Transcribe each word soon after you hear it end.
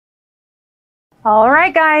All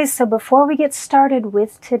right, guys, so before we get started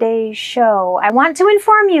with today's show, I want to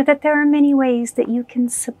inform you that there are many ways that you can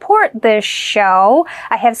support this show.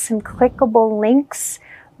 I have some clickable links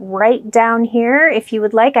right down here. If you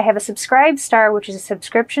would like, I have a Subscribe Star, which is a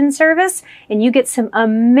subscription service, and you get some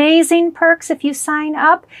amazing perks if you sign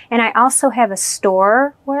up. And I also have a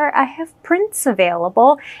store where I have prints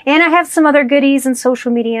available, and I have some other goodies and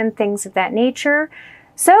social media and things of that nature.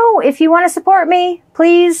 So if you want to support me,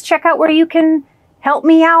 please check out where you can help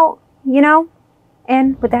me out, you know.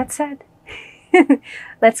 And with that said,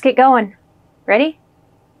 let's get going. Ready?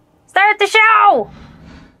 Start the show!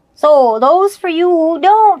 So those for you who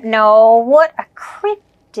don't know what a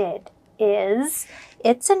cryptid is,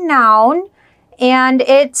 it's a noun, and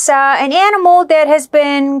it's an animal that has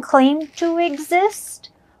been claimed to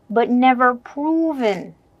exist, but never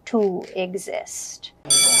proven to exist.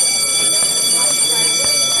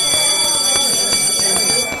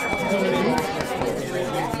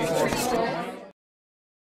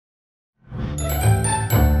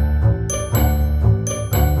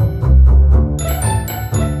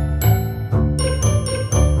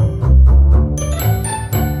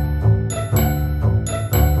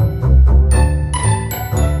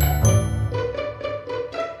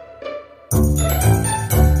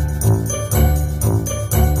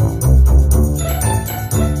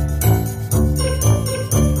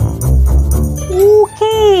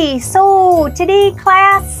 So today,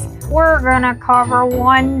 class, we're gonna cover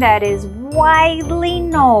one that is widely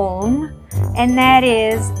known, and that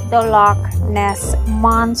is the Loch Ness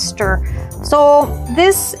Monster. So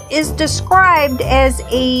this is described as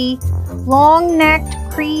a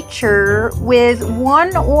long-necked creature with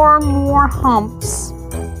one or more humps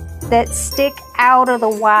that stick out of the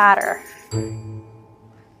water,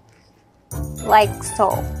 like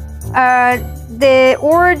so. The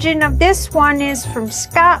origin of this one is from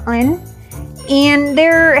Scotland, and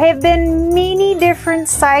there have been many different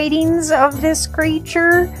sightings of this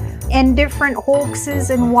creature and different hoaxes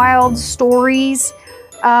and wild stories,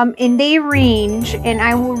 and they range, and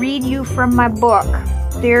I will read you from my book.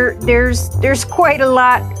 There's quite a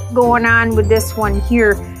lot going on with this one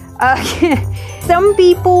here. Some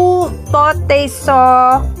people thought they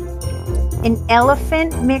saw an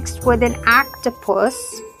elephant mixed with an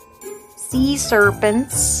octopus, sea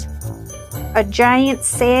serpents, a giant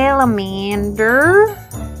salamander,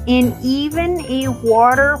 and even a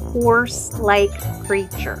water horse-like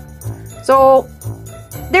creature. So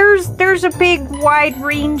there's a big wide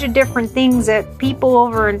range of different things that people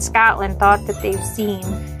over in Scotland thought that they've seen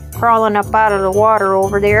crawling up out of the water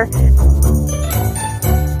over there.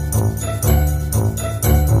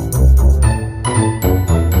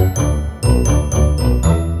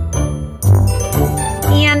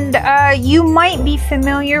 You might be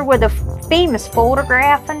familiar with a famous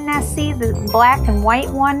photograph of Nessy, the black and white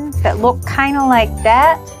one that looked kind of like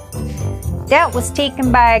that. That was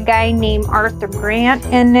taken by a guy named Arthur Grant,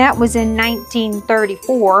 and that was in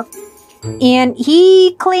 1934. And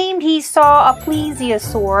he claimed he saw a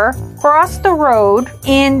plesiosaur cross the road,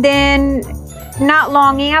 and then not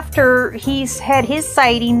long after he's had his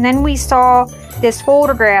sighting, then we saw this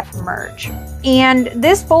photograph emerge. And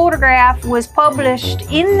this photograph was published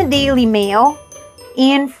in the Daily Mail,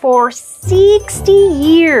 and for 60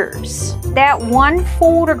 years, that one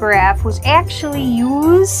photograph was actually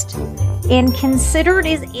used and considered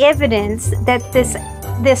as evidence that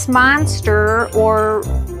this monster, or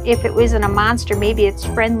if it wasn't a monster, maybe it's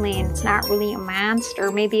friendly and it's not really a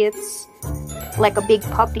monster, maybe it's like a big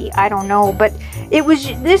puppy, I don't know, but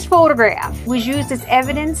this photograph was used as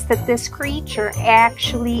evidence that this creature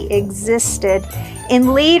actually existed,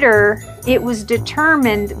 and later it was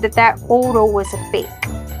determined that that photo was a fake.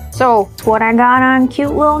 So that's what I got on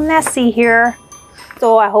cute little Nessy here.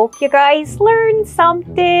 So I hope you guys learned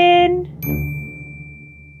something.